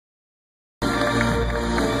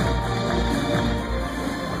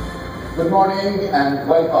Good morning and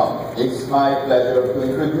welcome. It's my pleasure to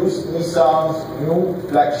introduce Nissan's new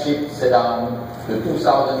flagship sedan, the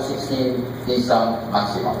 2016 Nissan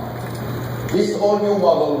Maxima. This all-new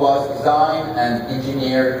model was designed and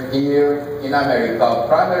engineered here in America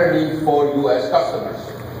primarily for US customers,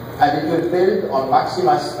 and it will build on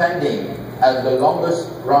Maxima's standing as the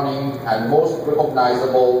longest-running and most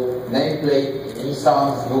recognizable nameplate in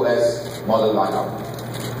Nissan's US model lineup.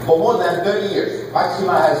 For more than 30 years,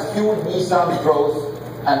 Maxima has fueled Nissan's growth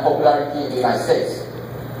and popularity in the United States.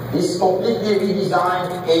 This completely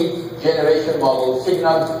redesigned 8th generation model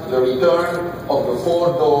signals the return of the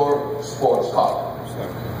four-door sports car.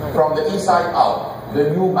 From the inside out, the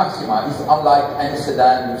new Maxima is unlike any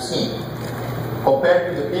sedan you've seen.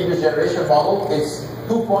 Compared to the previous generation model, it's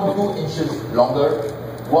 2.2 inches longer,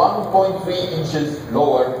 1.3 inches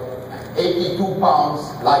lower, and 82 pounds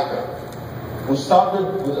lighter. We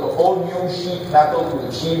started with a all-new sheet metal to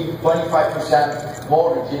achieve 25%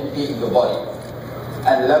 more rigidity in the body,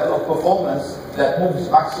 and a level of performance that moves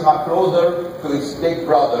Maxima closer to its big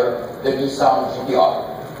brother, the Nissan GT-R.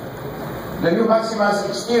 The new Maxima's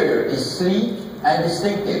exterior is sleek and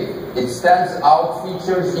distinctive. Its stands out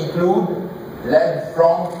features include LED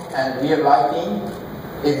front and rear lighting,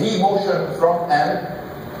 a V-motion front end,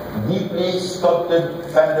 deeply sculpted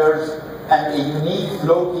fenders, and a unique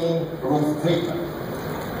floating roof treatment.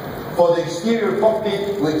 For the exterior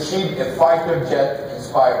cockpit, we achieved a fighter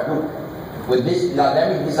jet-inspired look. With this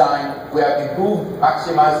dynamic design, we have improved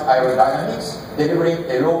Maxima's aerodynamics, delivering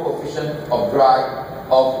a low coefficient of drag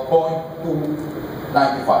of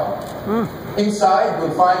 0.295. Inside,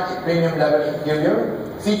 you'll find a premium level interior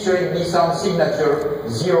featuring Nissan's signature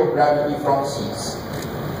zero-gravity front seats,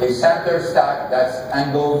 a center stack that's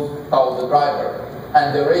angled toward the driver,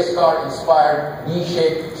 and the race car-inspired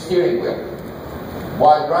D-shaped steering wheel.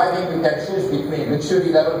 While driving, you can choose between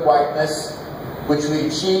luxury level quietness, which we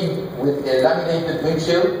achieved with a laminated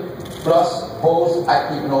windshield, plus Bose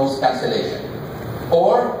active noise cancellation.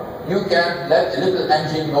 Or you can let a little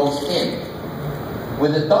engine noise in.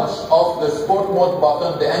 With the touch of the sport mode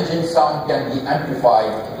button, the engine sound can be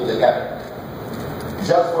amplified into the cabin.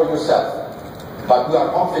 Judge for yourself, but we are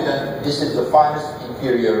confident this is the finest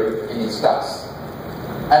interior in its class.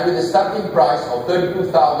 And with a starting price of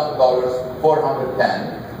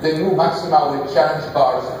 $32,410, the new Maxima will challenge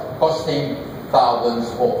cars costing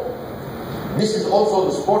thousands more. This is also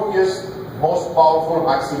the sportiest, most powerful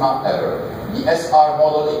Maxima ever. The SR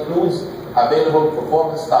model includes available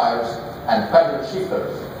performance tires and pedal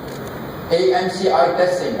shifters. AMCI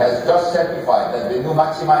testing has just certified that the new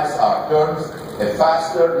Maxima SR turns a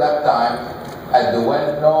faster lap time at the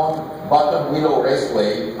well-known Button Willow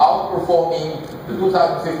Raceway, outperforming the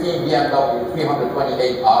 2015 BMW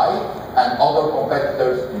 328i and other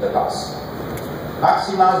competitors in the class.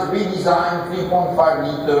 Maxima's redesigned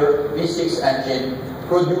 3.5-liter V6 engine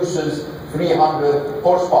produces 300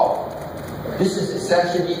 horsepower. This is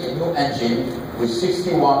essentially a new engine with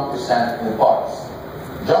 61% new parts.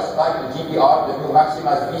 Just like the GT-R, the new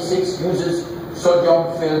Maxima's V6 uses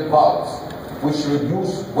sodium-filled valves, which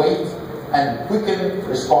reduce weight and quicken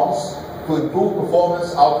response to improve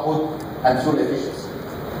performance output and fuel efficiency.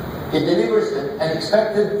 It delivers an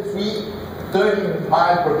expected 30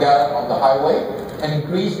 miles per gallon on the highway, an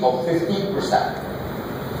increase of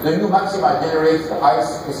 15%. The new Maxima generates the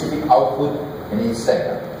highest specific output in its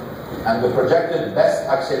segment, and the projected best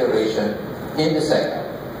acceleration in the segment.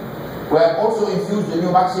 We have also infused the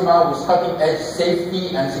new Maxima with cutting-edge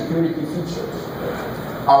safety and security features.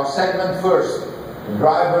 Our segment first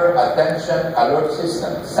driver attention alert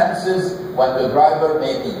system senses when the driver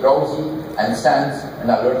may be drowsy and sends an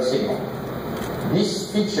alert signal.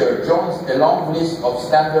 This feature joins a long list of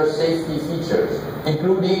standard safety features,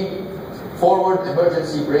 including forward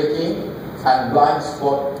emergency braking and blind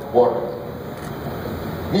spot warning.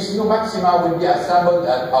 This new Maxima will be assembled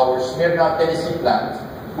at our Smyrna, Tennessee plant,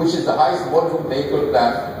 which is the highest volume vehicle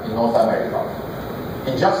plant in North America.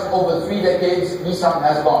 In just over 3 decades, Nissan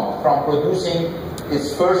has gone from producing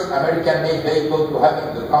its first American-made vehicle to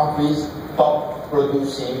having the country's top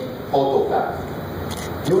producing auto plant.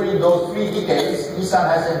 During those 3 decades, Nissan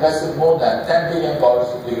has invested more than $10 billion in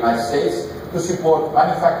the United States to support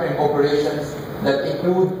manufacturing operations that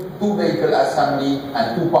include 2 vehicle assembly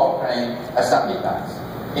and 2 powertrain assembly plants.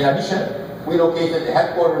 In addition, we located a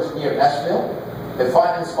headquarters near Nashville, a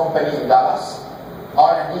finance company in Dallas,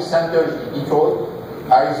 R&D centers in Detroit,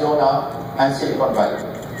 Arizona, and Silicon Valley,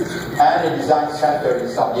 and a design center in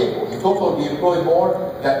San Diego. In total, we employ more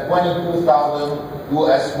than 22,000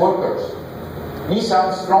 U.S. workers.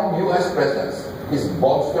 Nissan's strong U.S. presence is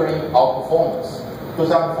bolstering our performance.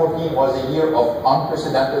 2014 was a year of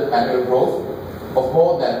unprecedented annual growth of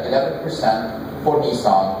more than 11% for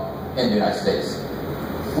Nissan in the United States.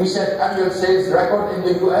 We set annual sales record in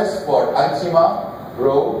the US for Maxima,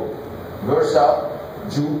 Rogue, Versa,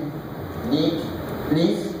 Juke, Leaf,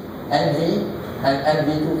 NV, and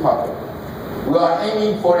NV 200. We are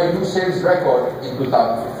aiming for a new sales record in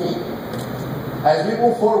 2015. As we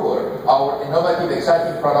move forward, our innovative,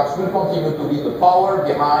 exciting products will continue to be the power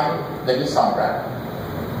behind the Nissan brand.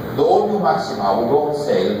 The all-new Maxima will go on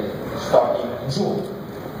sale starting June.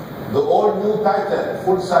 The all-new Titan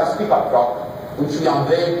full-size pickup truck, which we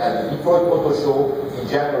unveiled at the Detroit Auto Show in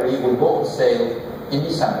January, will go on sale in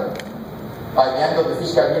December. By the end of the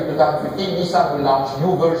fiscal year 2015, Nissan will launch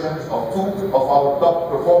new versions of two of our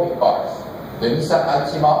top-performing cars, the Nissan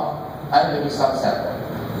Altima and the Nissan Sentra.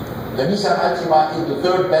 The Nissan Altima is the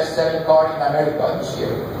third best-selling car in America this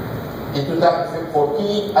year. In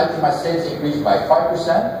 2014, Altima sales increased by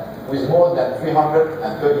 5%, with more than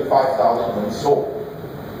 335,000 units sold.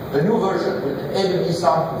 The new version will enable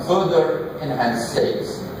Nissan to further enhance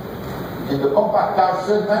sales. In the compact car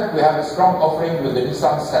segment, we have a strong offering with the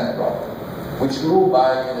Nissan Sentra, which grew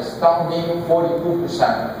by an astounding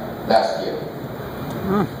 42% last year.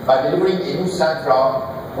 By delivering a new Sentra,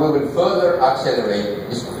 we will further accelerate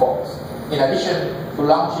this performance. In addition to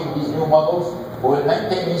launching these new models, we will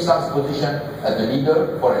maintain Nissan's position as the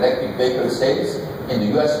leader for electric vehicle sales in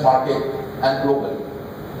the US market and globally.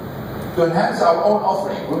 To enhance our own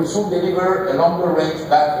offering, we will soon deliver a longer range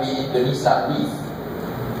battery in the Nissan Leaf,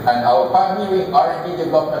 and our pioneering R&D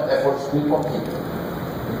development efforts will continue.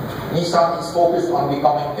 Nissan is focused on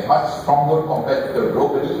becoming a much stronger competitor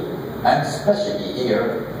globally, and especially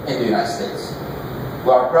here in the United States.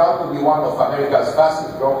 We are proud to be one of America's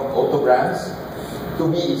fastest growing auto brands,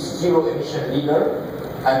 to be its zero-emission leader,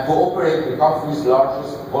 and to operate the country's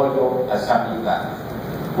largest volume assembly plant.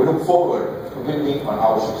 We look forward to building on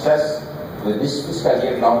our success with this fiscal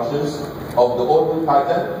year launches of the all-new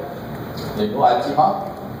Titan, the new Altima,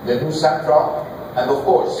 the new Sentra, and of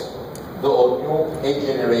course, the all-new 8th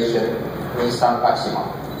generation Nissan Maxima.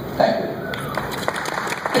 Thank you.